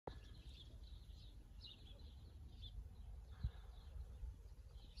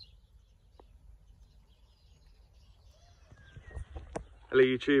Hello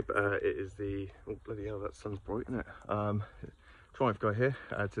YouTube, it is the, oh bloody hell, that sun's bright, isn't it? Triumph guy here.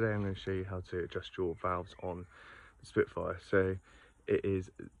 Today I'm going to show you how to adjust your valves on the Spitfire. So it is,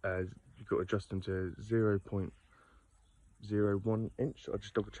 you've got to adjust them to 0.01 inch. I'll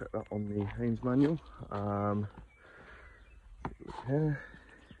just double check that on the Haynes manual. Here.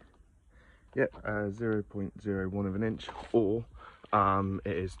 Yep, 0.01 of an inch, or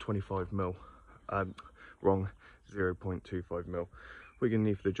it is 25 mil. Wrong, 0.25 mil. What you're going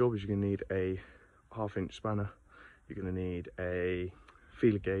to need for the job is you're going to need a 1/2 inch spanner, you're going to need a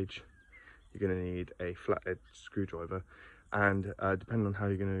feeler gauge, you're going to need a flathead screwdriver, and depending on how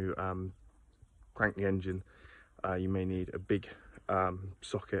you're going to crank the engine, you may need a big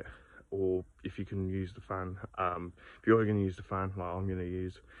socket, or if you can use the fan. If you're going to use the fan like I'm going to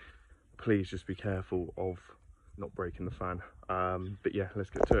use, please just be careful of not breaking the fan. But yeah, let's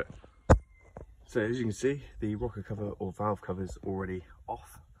get to it. So as you can see, the rocker cover or valve cover is already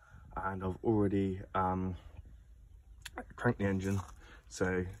off, and I've already cranked the engine.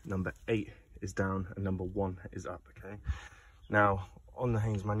 So number 8 is down and number 1 is up. Okay, now on the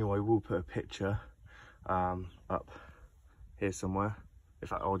Haynes manual I will put a picture up here somewhere. In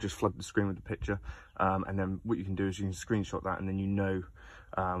fact, I'll just flood the screen with the picture, and then what you can do is you can screenshot that, and then you know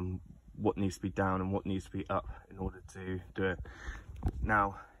what needs to be down and what needs to be up in order to do it.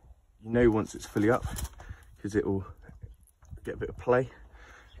 Now you know once it's fully up, because it will get a bit of play.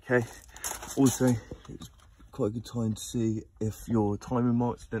 Okay, also it's quite a good time to see if your timing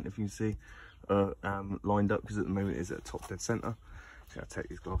marks, I don't know if you can see, lined up, because at the moment it's at top dead center. So I'll take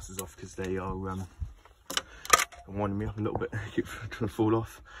these glasses off because they are winding me up a little bit. Keep trying to fall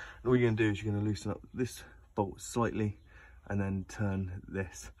off. And all you're going to do is you're going to loosen up this bolt slightly and then turn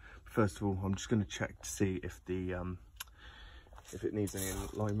this. First of all, I'm just going to check to see if the if it needs any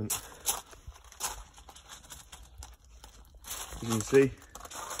alignment. As you can see,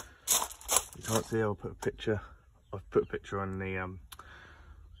 you can't see, I'll put a picture. I've put a picture on the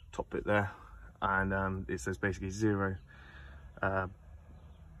top bit there, and it says basically 0, 10,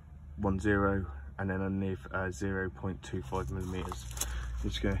 and then underneath 0.25 millimeters. I'm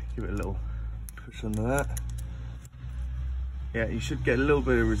just going to give it a little push under that. Yeah, you should get a little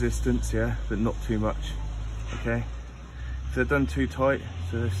bit of resistance, yeah, but not too much. Okay, if they're done too tight,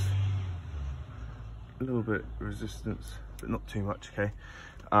 so this a little bit of resistance, but not too much. Okay,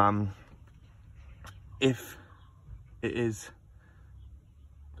 if it is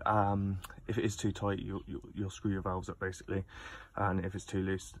too tight, you'll screw your valves up basically, and if it's too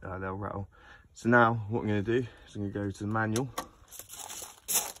loose, they'll rattle. So now what I'm going to do is I'm going to go to the manual.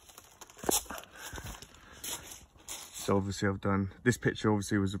 So obviously I've done this picture,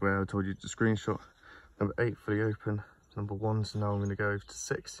 obviously was where I told you to screenshot. Number 8 fully open, number 1, so now I'm going to go over to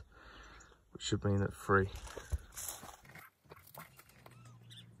 6, which should mean at 3.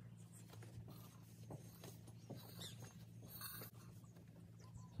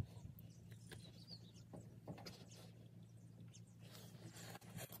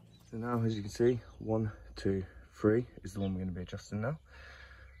 So now, as you can see, 1, 2, 3 is the one we're going to be adjusting now.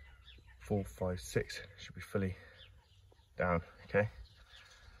 4, 5, 6 should be fully down. Okay,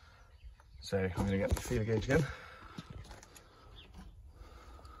 so I'm going to get the feeler gauge again,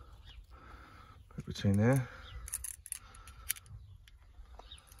 put between there,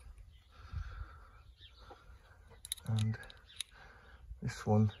 and this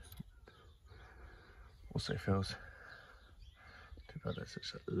one also feels too bad. There's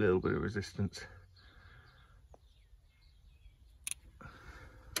just a little bit of resistance.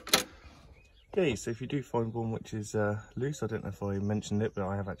 Okay, so if you do find one which is loose, I don't know if I mentioned it, but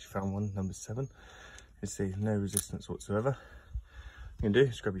I have actually found one, number 7. You see no resistance whatsoever. What you can do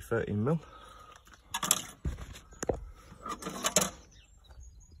is grab your 13mm.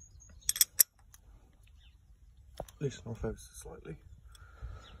 Loosen off ever so slightly.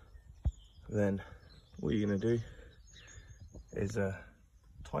 Then what you're going to do is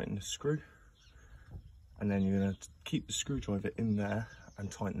tighten the screw, and then you're going to keep the screwdriver in there and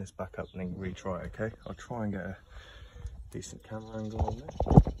tighten this back up, and then retry it. Okay, I'll try and get a decent camera angle on this.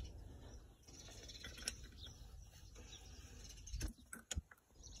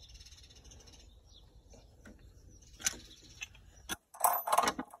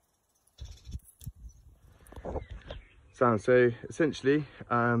 So essentially,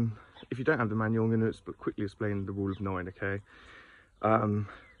 if you don't have the manual, I'm going to quickly explain the rule of 9. Okay,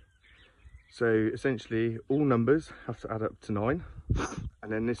 so essentially all numbers have to add up to 9,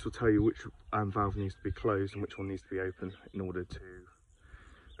 and then this will tell you which valve needs to be closed and which one needs to be open in order to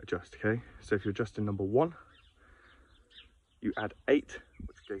adjust. Okay, so if you're adjusting number 1, you add 8,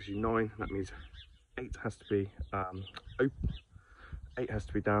 which gives you 9. That means 8 has to be open, 8 has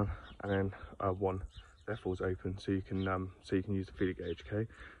to be down, and then 1 therefore is open, so you can use the feeler gauge. Okay,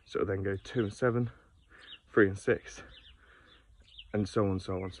 so it'll then go 2 and 7, 3 and 6, and so on,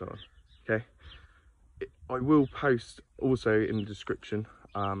 so on, so on. Okay, I will post also in the description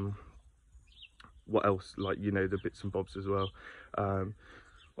what else, like, you know, the bits and bobs as well, on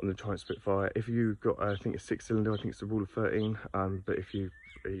the Giant Spitfire. If you've got, I think, a 6-cylinder, I think it's the rule of 13, but if you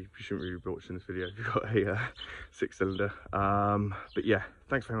shouldn't really be watching this video if you've got a 6-cylinder. But yeah,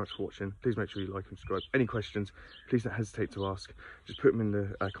 thanks very much for watching. Please make sure you like and subscribe. Any questions, please don't hesitate to ask. Just put them in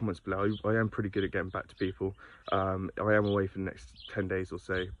the comments below. I am pretty good at getting back to people. I am away for the next 10 days or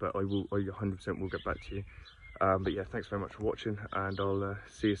so, but I 100% will get back to you. But yeah, thanks very much for watching, and I'll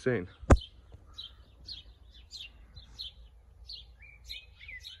see you soon.